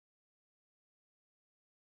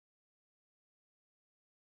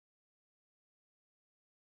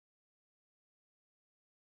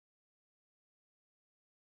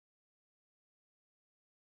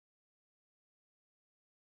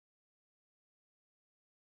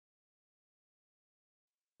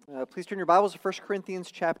Please turn your Bibles to 1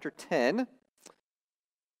 Corinthians chapter 10.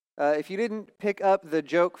 If you didn't pick up the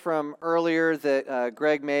joke from earlier that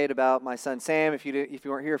Greg made about my son Sam, if you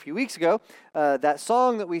weren't here a few weeks ago, that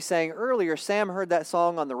song that we sang earlier, Sam heard that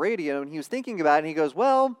song on the radio and he was thinking about it and he goes,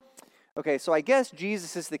 well, okay, so I guess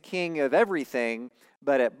Jesus is the king of everything,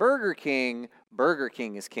 but at Burger King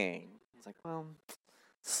is king. It's like, well,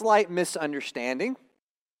 slight misunderstanding.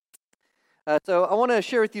 So I want to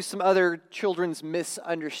share with you some other children's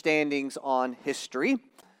misunderstandings on history.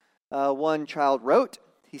 One child wrote,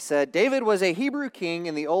 he said, David was a Hebrew king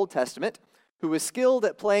in the Old Testament who was skilled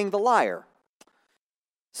at playing the lyre.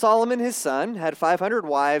 Solomon, his son, had 500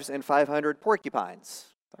 wives and 500 porcupines.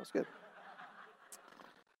 That was good.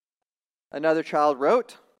 Another child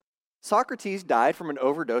wrote, Socrates died from an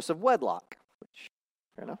overdose of wedlock. Which,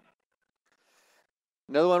 fair enough.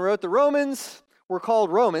 Another one wrote, the Romans were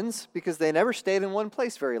called Romans because they never stayed in one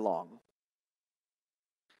place very long.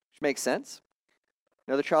 Which makes sense.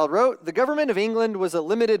 Another child wrote, the government of England was a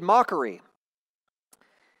limited mockery.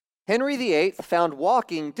 Henry VIII found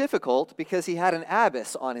walking difficult because he had an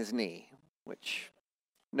abbess on his knee, which,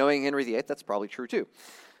 knowing Henry VIII, that's probably true too.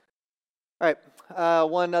 All right,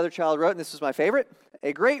 one other child wrote, and this was my favorite,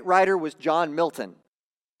 a great writer was John Milton.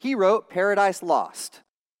 He wrote Paradise Lost.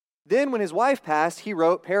 Then when his wife passed, he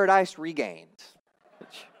wrote Paradise Regained.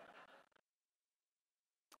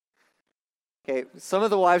 Okay, some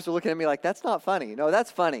of the wives are looking at me like, that's not funny. No,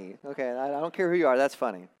 that's funny. Okay, I don't care who you are, that's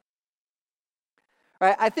funny. All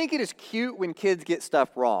right, I think it is cute when kids get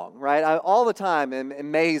stuff wrong, right? I all the time am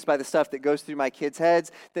amazed by the stuff that goes through my kids'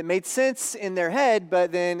 heads that made sense in their head,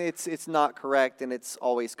 but then it's not correct and it's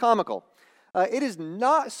always comical. It is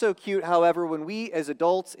not so cute, however, when we as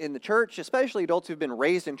adults in the church, especially adults who've been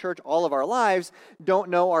raised in church all of our lives,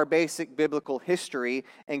 don't know our basic biblical history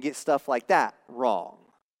and get stuff like that wrong.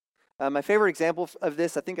 My favorite example of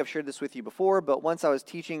this, I think I've shared this with you before, but once I was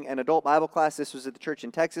teaching an adult Bible class, this was at the church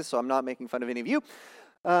in Texas, so I'm not making fun of any of you,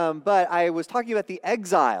 but I was talking about the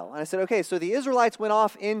exile, and I said, okay, so the Israelites went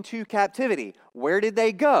off into captivity. Where did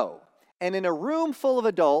they go? And in a room full of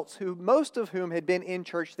adults, most of whom had been in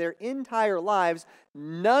church their entire lives,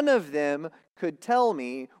 none of them could tell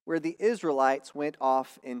me where the Israelites went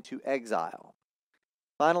off into exile.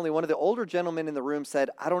 Finally, one of the older gentlemen in the room said,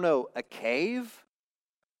 I don't know, a cave?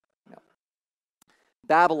 No.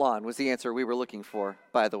 Babylon was the answer we were looking for,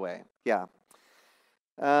 by the way. Yeah.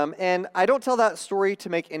 And I don't tell that story to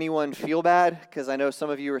make anyone feel bad, because I know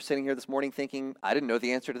some of you are sitting here this morning thinking, I didn't know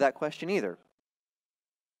the answer to that question either.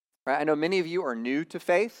 Right? I know many of you are new to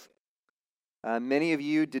faith. Many of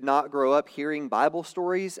you did not grow up hearing Bible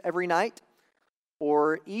stories every night.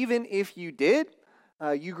 Or even if you did,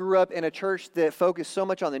 you grew up in a church that focused so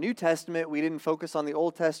much on the New Testament, we didn't focus on the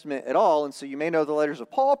Old Testament at all. And so you may know the letters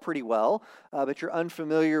of Paul pretty well, but you're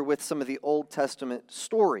unfamiliar with some of the Old Testament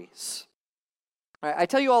stories. Right, I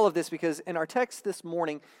tell you all of this because in our text this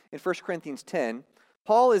morning in 1 Corinthians 10,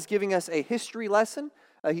 Paul is giving us a history lesson.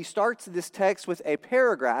 He starts this text with a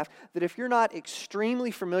paragraph that if you're not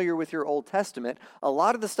extremely familiar with your Old Testament, a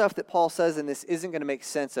lot of the stuff that Paul says in this isn't going to make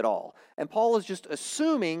sense at all. And Paul is just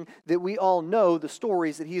assuming that we all know the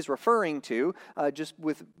stories that he's referring to, just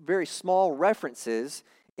with very small references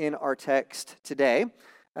in our text today.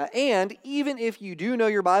 And even if you do know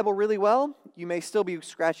your Bible really well, you may still be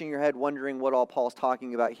scratching your head wondering what all Paul's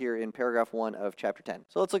talking about here in paragraph 1 of chapter 10.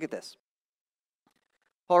 So let's look at this.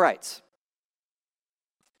 Paul writes,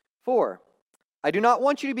 4, I do not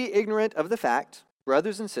want you to be ignorant of the fact,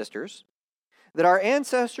 brothers and sisters, that our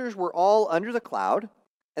ancestors were all under the cloud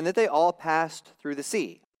and that they all passed through the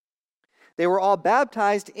sea. They were all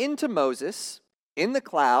baptized into Moses in the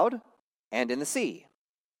cloud and in the sea.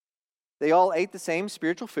 They all ate the same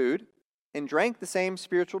spiritual food and drank the same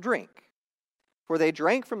spiritual drink, for they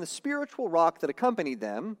drank from the spiritual rock that accompanied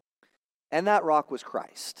them, and that rock was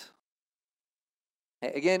Christ.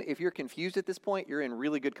 Again, if you're confused at this point, you're in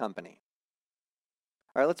really good company.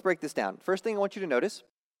 All right, let's break this down. First thing I want you to notice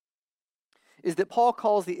is that Paul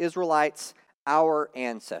calls the Israelites our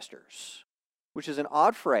ancestors, which is an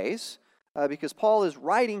odd phrase because Paul is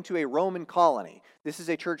writing to a Roman colony. This is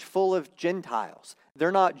a church full of Gentiles.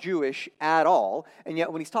 They're not Jewish at all, and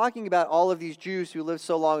yet when he's talking about all of these Jews who lived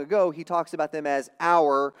so long ago, he talks about them as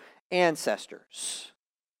our ancestors.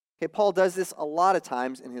 Okay, Paul does this a lot of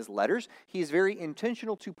times in his letters. He is very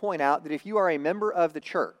intentional to point out that if you are a member of the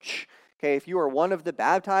church, okay, if you are one of the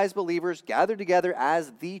baptized believers gathered together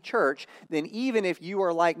as the church, then even if you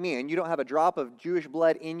are like me and you don't have a drop of Jewish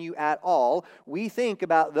blood in you at all, we think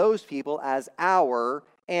about those people as our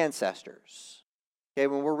ancestors. Okay,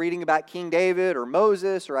 when we're reading about King David or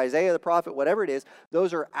Moses or Isaiah the prophet, whatever it is,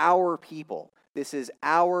 those are our people. This is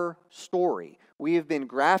our story. We have been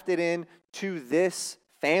grafted in to this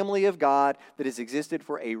family of God that has existed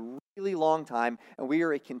for a really long time, and we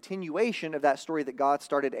are a continuation of that story that God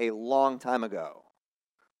started a long time ago.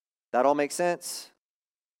 That all makes sense?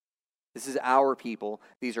 This is our people.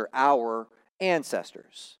 These are our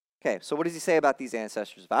ancestors. Okay, so what does he say about these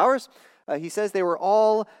ancestors of ours? He says they were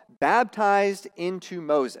all baptized into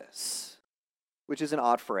Moses, which is an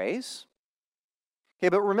odd phrase. Okay,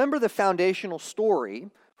 but remember the foundational story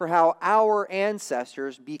for how our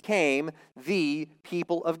ancestors became the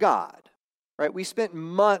people of God. Right? We spent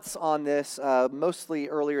months on this, mostly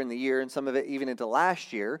earlier in the year, and some of it even into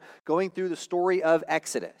last year, going through the story of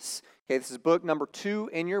Exodus. Okay, this is book number 2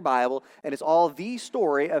 in your Bible, and it's all the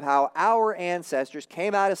story of how our ancestors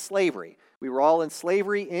came out of slavery. We were all in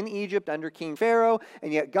slavery in Egypt under King Pharaoh,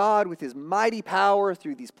 and yet God, with his mighty power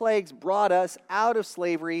through these plagues, brought us out of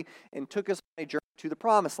slavery and took us on a journey to the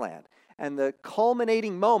Promised Land. And the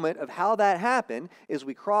culminating moment of how that happened is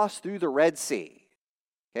we crossed through the Red Sea.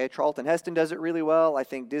 Okay, Charlton Heston does it really well. I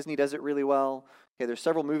think Disney does it really well. Okay, there's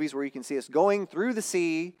several movies where you can see us going through the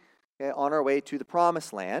sea, okay, on our way to the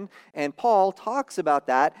Promised Land. And Paul talks about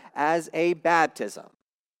that as a baptism.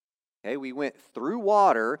 Okay, we went through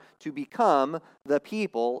water to become the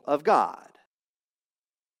people of God.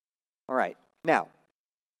 All right, now,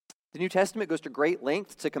 the New Testament goes to great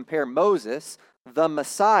lengths to compare Moses, the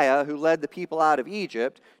Messiah who led the people out of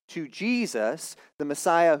Egypt, to Jesus, the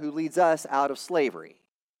Messiah who leads us out of slavery.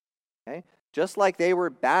 Okay? Just like they were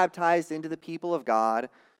baptized into the people of God,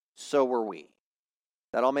 so were we.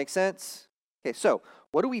 That all makes sense? Okay, so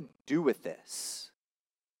what do we do with this?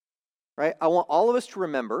 Right? I want all of us to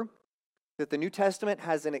remember that the New Testament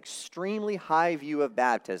has an extremely high view of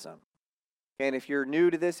baptism. Okay, and if you're new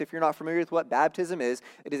to this, if you're not familiar with what baptism is,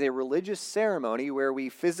 it is a religious ceremony where we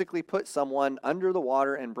physically put someone under the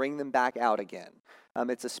water and bring them back out again.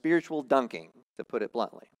 It's a spiritual dunking, to put it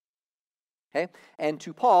bluntly. Okay? And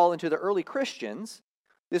to Paul and to the early Christians,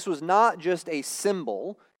 this was not just a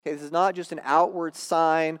symbol. Okay? This is not just an outward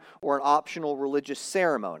sign or an optional religious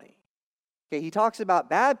ceremony. Okay? He talks about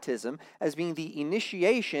baptism as being the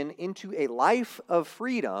initiation into a life of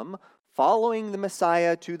freedom following the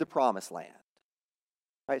Messiah to the Promised Land.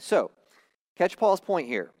 All right, so, catch Paul's point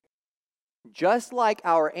here. Just like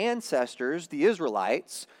our ancestors, the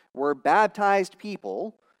Israelites, were baptized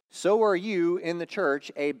people, so are you in the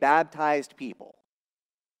church a baptized people.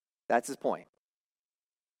 That's his point.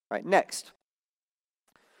 All right, next.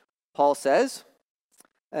 Paul says,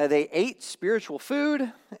 they ate spiritual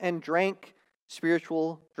food and drank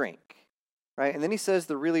spiritual drink. Right? And then he says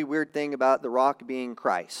the really weird thing about the rock being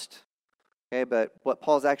Christ. Okay, but what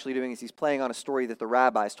Paul's actually doing is he's playing on a story that the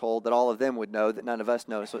rabbis told that all of them would know that none of us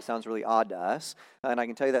know, so it sounds really odd to us. And I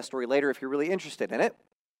can tell you that story later if you're really interested in it.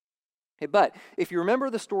 Okay, but if you remember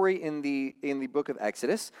the story in the book of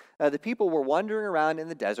Exodus, the people were wandering around in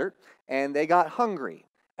the desert and they got hungry.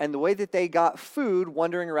 And the way that they got food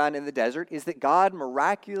wandering around in the desert is that God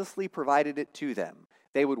miraculously provided it to them.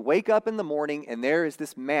 They would wake up in the morning and there is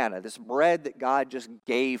this manna, this bread that God just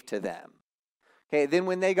gave to them. Okay, then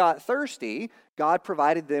when they got thirsty, God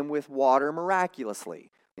provided them with water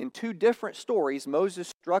miraculously. In 2 different stories, Moses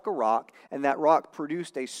struck a rock, and that rock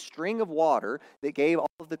produced a string of water that gave all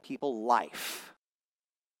of the people life.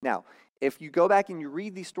 Now, if you go back and you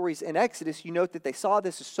read these stories in Exodus, you note that they saw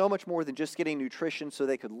this as so much more than just getting nutrition so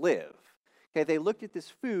they could live. Okay, they looked at this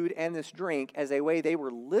food and this drink as a way they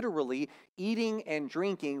were literally eating and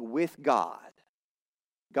drinking with God.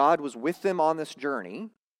 God was with them on this journey.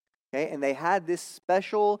 Okay, and they had this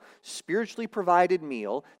special spiritually provided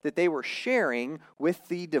meal that they were sharing with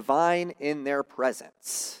the divine in their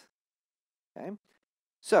presence. Okay?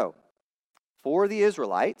 So, for the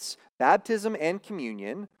Israelites, baptism and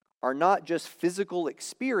communion are not just physical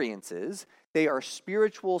experiences, they are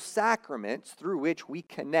spiritual sacraments through which we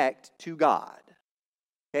connect to God.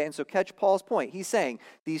 Okay, and so catch Paul's point. He's saying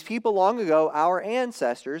these people long ago, our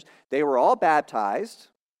ancestors, they were all baptized.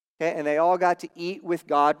 Okay, and they all got to eat with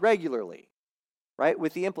God regularly, right?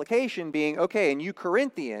 With the implication being, okay, and you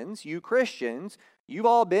Corinthians, you Christians, you've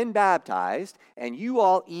all been baptized, and you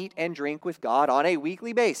all eat and drink with God on a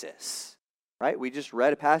weekly basis, right? We just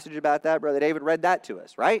read a passage about that. Brother David read that to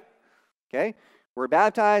us, right? Okay, we're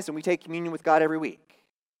baptized, and we take communion with God every week.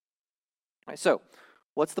 All right, so,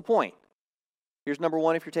 what's the point? Here's number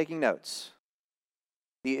 1 if you're taking notes.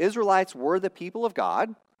 The Israelites were the people of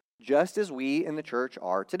God, just as we in the church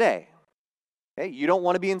are today. Okay? You don't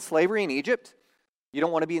want to be in slavery in Egypt. You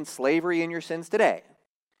don't want to be in slavery in your sins today.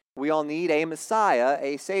 We all need a Messiah,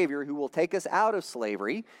 a Savior, who will take us out of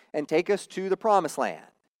slavery and take us to the Promised Land.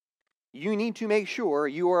 you need to make sure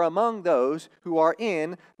you are among those who are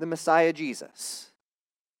in the Messiah Jesus.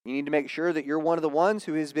 You need to make sure that you're one of the ones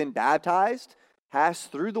who has been baptized,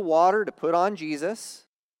 passed through the water to put on Jesus.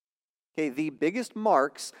 Okay, the biggest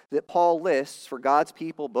marks that Paul lists for God's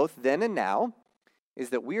people both then and now is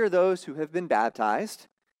that we are those who have been baptized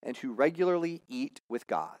and who regularly eat with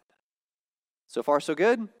God. So far, so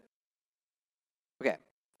good? Okay.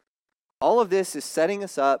 All of this is setting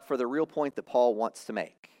us up for the real point that Paul wants to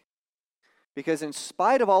make. Because in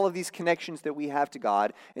spite of all of these connections that we have to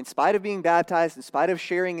God, in spite of being baptized, in spite of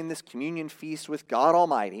sharing in this communion feast with God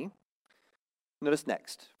Almighty, notice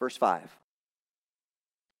next, verse 5.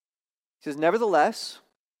 He says, "Nevertheless,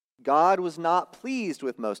 God was not pleased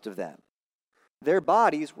with most of them. Their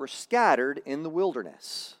bodies were scattered in the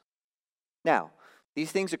wilderness." Now,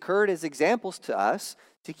 these things occurred as examples to us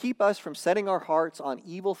to keep us from setting our hearts on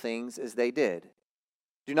evil things as they did.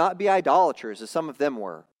 Do not be idolaters as some of them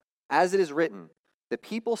were. As it is written, the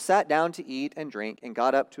people sat down to eat and drink and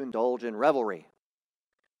got up to indulge in revelry.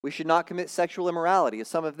 We should not commit sexual immorality as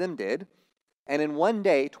some of them did, and in one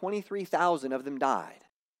day 23,000 of them died.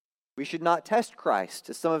 We should not test Christ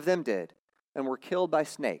as some of them did and were killed by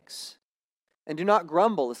snakes. And do not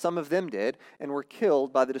grumble as some of them did and were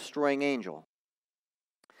killed by the destroying angel.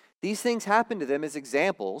 These things happened to them as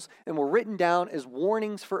examples and were written down as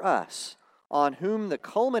warnings for us, on whom the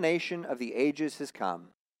culmination of the ages has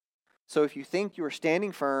come. So if you think you are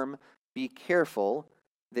standing firm, be careful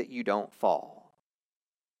that you don't fall.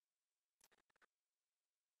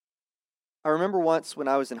 I remember once when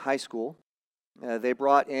I was in high school, they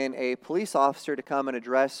brought in a police officer to come and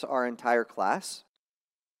address our entire class.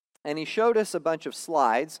 And he showed us a bunch of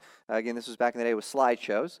slides. Again, this was back in the day with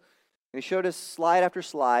slideshows. And he showed us slide after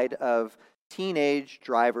slide of teenage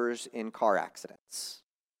drivers in car accidents.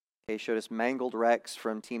 Okay, he showed us mangled wrecks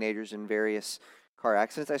from teenagers in various car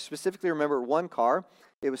accidents. I specifically remember one car.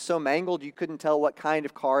 It was so mangled you couldn't tell what kind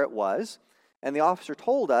of car it was. And the officer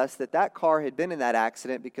told us that that car had been in that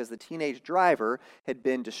accident because the teenage driver had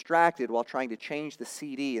been distracted while trying to change the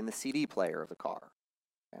CD in the CD player of the car.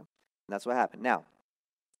 Okay? And that's what happened. Now,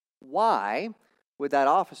 why would that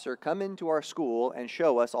officer come into our school and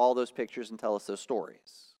show us all those pictures and tell us those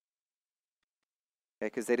stories? Okay,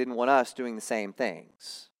 because they didn't want us doing the same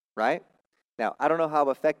things, right? Now, I don't know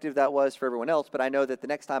how effective that was for everyone else, but I know that the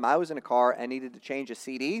next time I was in a car and needed to change a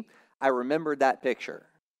CD, I remembered that picture.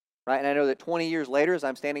 Right? And I know that 20 years later, as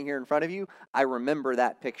I'm standing here in front of you, I remember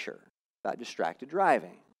that picture about distracted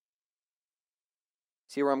driving.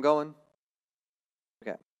 See where I'm going?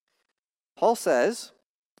 Okay. Paul says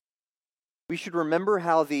we should remember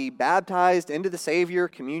how the baptized into the Savior,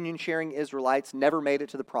 communion-sharing Israelites never made it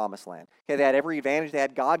to the promised land. Okay, they had every advantage. They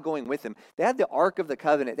had God going with them. They had the Ark of the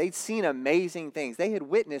Covenant. They'd seen amazing things. They had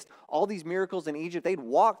witnessed all these miracles in Egypt. They'd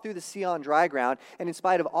walked through the sea on dry ground, and in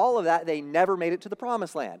spite of all of that, they never made it to the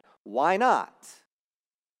promised land. Why not?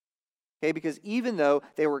 Okay, because even though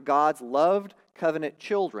they were God's loved covenant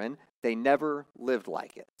children, they never lived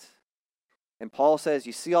like it. And Paul says,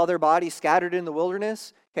 you see all their bodies scattered in the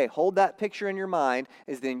wilderness? Okay, hold that picture in your mind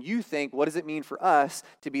as then you think, what does it mean for us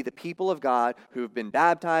to be the people of God who have been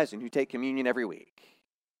baptized and who take communion every week?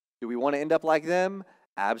 Do we want to end up like them?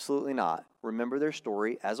 Absolutely not. Remember their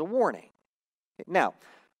story as a warning. Okay, now,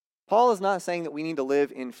 Paul is not saying that we need to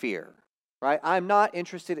live in fear, right? I'm not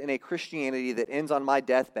interested in a Christianity that ends on my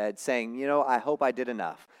deathbed saying, you know, I hope I did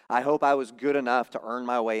enough. I hope I was good enough to earn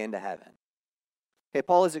my way into heaven. Okay,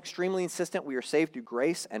 Paul is extremely insistent we are saved through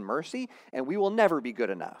grace and mercy, and we will never be good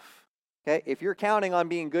enough. Okay, if you're counting on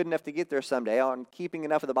being good enough to get there someday, on keeping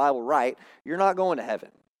enough of the Bible right, you're not going to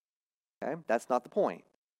heaven. Okay, that's not the point.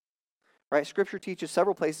 Right, Scripture teaches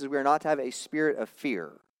several places we are not to have a spirit of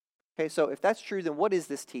fear. Okay, so if that's true, then what is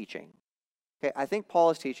this teaching? Okay, I think Paul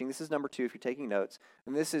is teaching, this is number 2 if you're taking notes,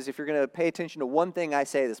 and this is, if you're going to pay attention to one thing I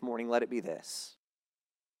say this morning, let it be this.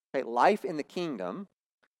 Okay, life in the kingdom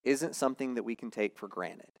isn't something that we can take for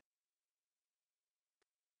granted.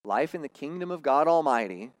 Life in the kingdom of God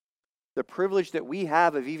Almighty, the privilege that we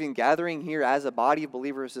have of even gathering here as a body of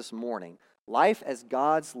believers this morning, life as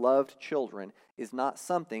God's loved children is not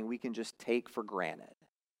something we can just take for granted.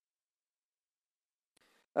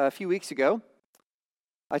 A few weeks ago,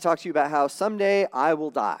 I talked to you about how someday I will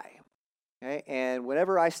die. Okay? And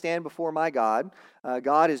whenever I stand before my God,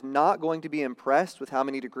 God is not going to be impressed with how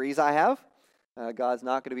many degrees I have. God's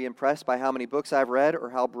not going to be impressed by how many books I've read or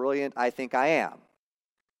how brilliant I think I am.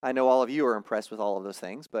 I know all of you are impressed with all of those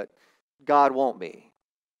things, but God won't be.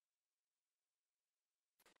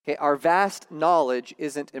 Okay, our vast knowledge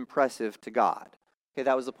isn't impressive to God. Okay,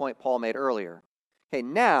 that was the point Paul made earlier. Okay,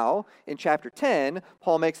 now in chapter 10,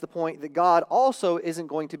 Paul makes the point that God also isn't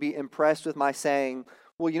going to be impressed with my saying,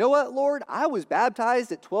 well, you know what, Lord? I was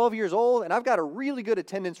baptized at 12 years old, and I've got a really good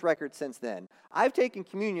attendance record since then. I've taken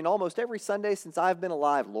communion almost every Sunday since I've been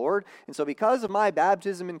alive, Lord. And so because of my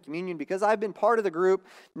baptism and communion, because I've been part of the group,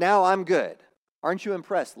 now I'm good. Aren't you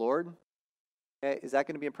impressed, Lord? Okay, is that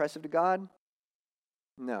going to be impressive to God?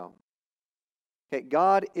 No. Okay,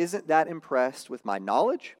 God isn't that impressed with my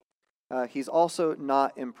knowledge. He's also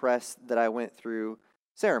not impressed that I went through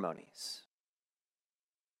ceremonies.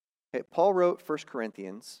 Okay, Paul wrote 1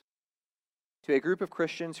 Corinthians to a group of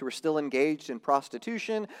Christians who were still engaged in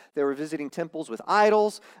prostitution. They were visiting temples with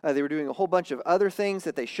idols. They were doing a whole bunch of other things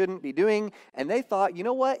that they shouldn't be doing. And they thought, you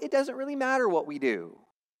know what? It doesn't really matter what we do.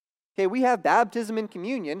 Okay, we have baptism and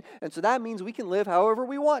communion, and so that means we can live however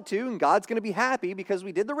we want to, and God's going to be happy because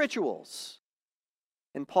we did the rituals.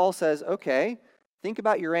 And Paul says, okay, think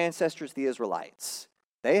about your ancestors, the Israelites.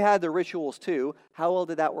 They had the rituals too. How well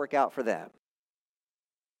did that work out for them?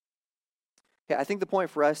 Okay, I think the point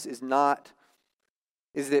for us is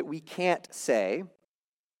that we can't say,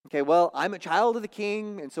 okay, well, I'm a child of the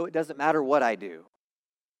king, and so it doesn't matter what I do.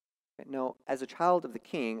 No, as a child of the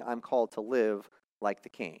king, I'm called to live like the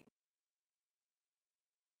king.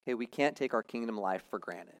 Okay, we can't take our kingdom life for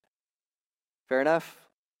granted. Fair enough?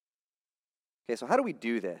 Okay, so how do we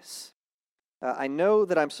do this? I know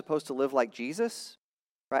that I'm supposed to live like Jesus,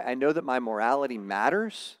 right? I know that my morality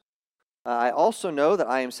matters. I also know that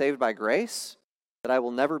I am saved by grace, that I will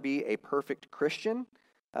never be a perfect Christian.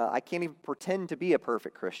 I can't even pretend to be a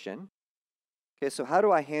perfect Christian. Okay, so how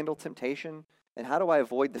do I handle temptation? And how do I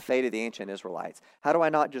avoid the fate of the ancient Israelites? How do I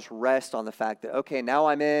not just rest on the fact that, okay, now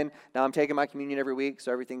I'm taking my communion every week, so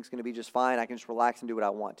everything's going to be just fine. I can just relax and do what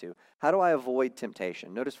I want to. How do I avoid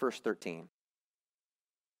temptation? Notice verse 13.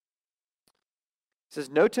 It says,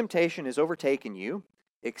 no temptation has overtaken you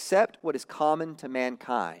except what is common to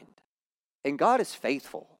mankind. And God is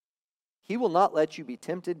faithful. He will not let you be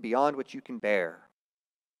tempted beyond what you can bear.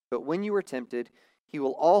 But when you are tempted, he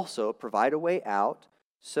will also provide a way out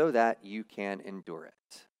so that you can endure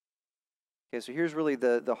it. Okay, so here's really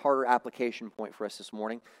the harder application point for us this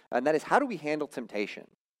morning, and that is, how do we handle temptation?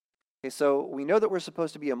 Okay, so we know that we're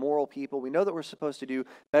supposed to be a moral people. We know that we're supposed to do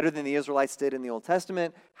better than the Israelites did in the Old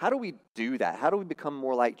Testament. How do we do that? How do we become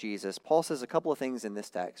more like Jesus? Paul says a couple of things in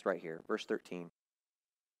this text right here, verse 13.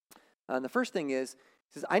 And the first thing is,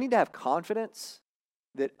 he says, I need to have confidence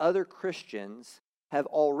that other Christians have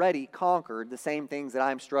already conquered the same things that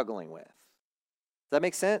I'm struggling with. Does that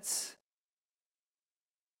make sense?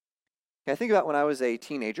 Okay, I think about when I was a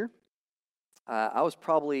teenager. I was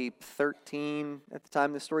probably 13 at the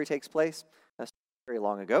time this story takes place. That's very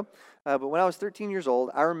long ago. But when I was 13 years old,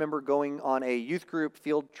 I remember going on a youth group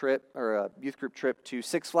field trip, or a youth group trip to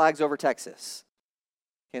Six Flags over Texas.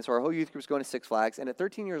 Okay, so our whole youth group was going to Six Flags, and at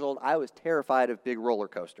 13 years old, I was terrified of big roller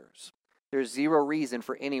coasters. There's zero reason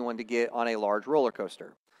for anyone to get on a large roller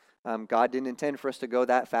coaster. God didn't intend for us to go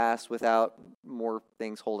that fast without more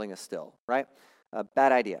things holding us still, right?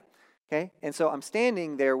 Bad idea. Okay, and so I'm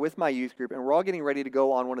standing there with my youth group, and we're all getting ready to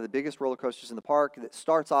go on one of the biggest roller coasters in the park that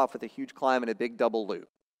starts off with a huge climb and a big double loop.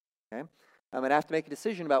 Okay, I'm going to have to make a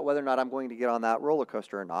decision about whether or not I'm going to get on that roller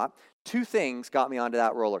coaster or not. Two things got me onto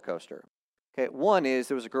that roller coaster. Okay, one is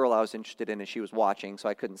there was a girl I was interested in, and she was watching, so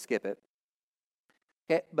I couldn't skip it.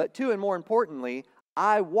 Okay, but two, and more importantly,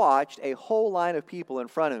 I watched a whole line of people in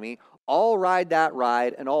front of me all ride that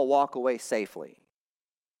ride and all walk away safely.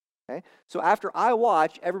 Okay? So after I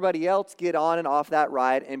watch everybody else get on and off that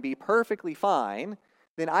ride and be perfectly fine,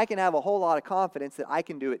 then I can have a whole lot of confidence that I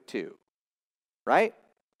can do it too. Right?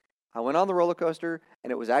 I went on the roller coaster,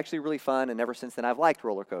 and it was actually really fun, and ever since then I've liked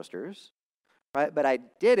roller coasters. Right? But I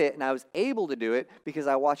did it, and I was able to do it because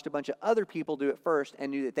I watched a bunch of other people do it first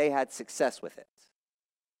and knew that they had success with it.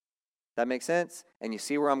 That makes sense? And you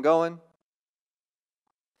see where I'm going?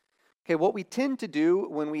 Okay, what we tend to do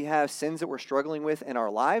when we have sins that we're struggling with in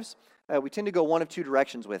our lives, we tend to go one of two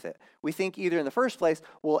directions with it. We think either in the first place,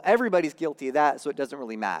 well, everybody's guilty of that, so it doesn't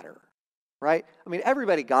really matter, right? I mean,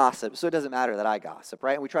 everybody gossips, so it doesn't matter that I gossip,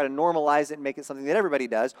 right? And we try to normalize it and make it something that everybody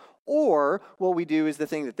does. Or what we do is the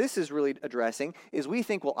thing that this is really addressing is we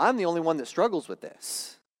think, well, I'm the only one that struggles with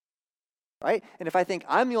this. Right? And if I think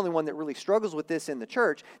I'm the only one that really struggles with this in the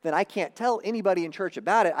church, then I can't tell anybody in church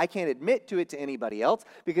about it. I can't admit to it to anybody else,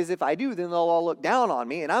 because if I do, then they'll all look down on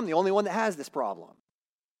me, and I'm the only one that has this problem.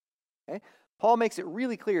 Okay? Paul makes it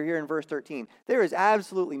really clear here in verse 13. There is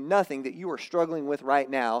absolutely nothing that you are struggling with right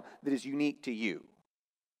now that is unique to you.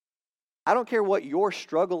 I don't care what your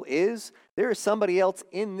struggle is. There is somebody else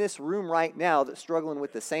in this room right now that's struggling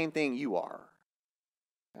with the same thing you are.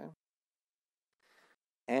 Okay?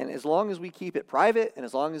 And as long as we keep it private and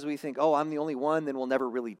as long as we think, oh, I'm the only one, then we'll never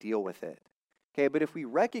really deal with it. Okay, but if we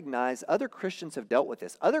recognize other Christians have dealt with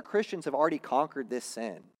this, other Christians have already conquered this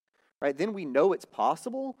sin, right? Then we know it's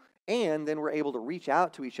possible, and then we're able to reach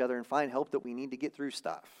out to each other and find help that we need to get through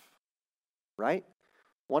stuff, right?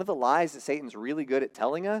 One of the lies that Satan's really good at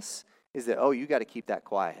telling us is that, oh, you got to keep that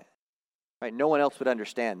quiet, right? No one else would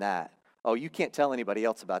understand that. Oh, you can't tell anybody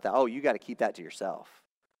else about that. Oh, you got to keep that to yourself.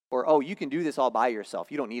 Or, oh, you can do this all by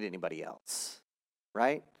yourself. You don't need anybody else,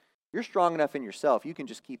 right? You're strong enough in yourself. You can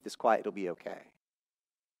just keep this quiet. It'll be okay.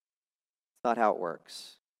 It's not how it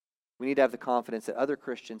works. We need to have the confidence that other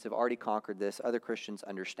Christians have already conquered this. Other Christians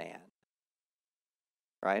understand.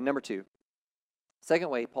 All right, and number 2. Second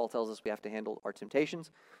way Paul tells us we have to handle our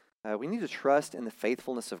temptations, we need to trust in the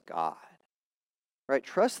faithfulness of God. Right?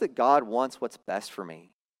 Trust that God wants what's best for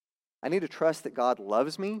me. I need to trust that God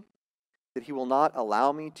loves me, that he will not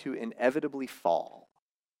allow me to inevitably fall.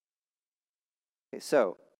 Okay,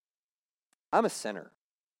 so, I'm a sinner.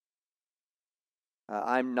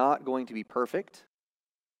 I'm not going to be perfect,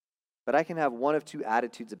 but I can have one of two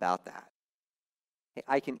attitudes about that.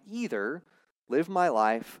 I can either live my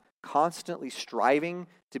life constantly striving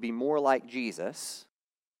to be more like Jesus,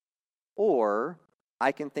 or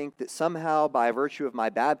I can think that somehow by virtue of my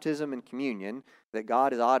baptism and communion, that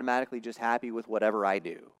God is automatically just happy with whatever I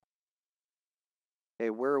do. Okay,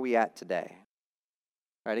 where are we at today?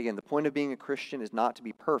 All right, again, the point of being a Christian is not to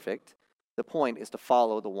be perfect. The point is to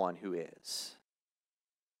follow the one who is.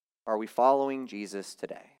 Are we following Jesus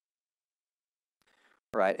today?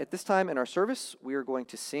 All right, at this time in our service, we are going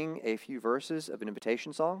to sing a few verses of an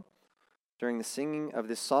invitation song. During the singing of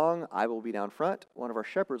this song, I will be down front. One of our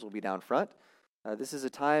shepherds will be down front. This is a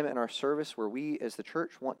time in our service where we as the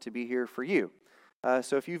church want to be here for you.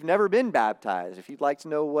 So if you've never been baptized, if you'd like to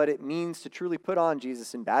know what it means to truly put on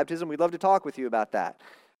Jesus in baptism, we'd love to talk with you about that.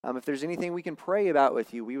 If there's anything we can pray about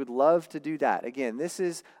with you, we would love to do that. Again, this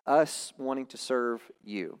is us wanting to serve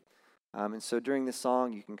you. And so during this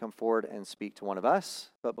song, you can come forward and speak to one of us.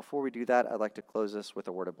 But before we do that, I'd like to close us with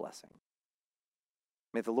a word of blessing.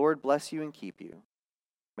 May the Lord bless you and keep you.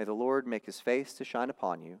 May the Lord make his face to shine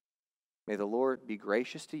upon you. May the Lord be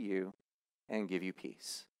gracious to you and give you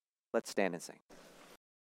peace. Let's stand and sing.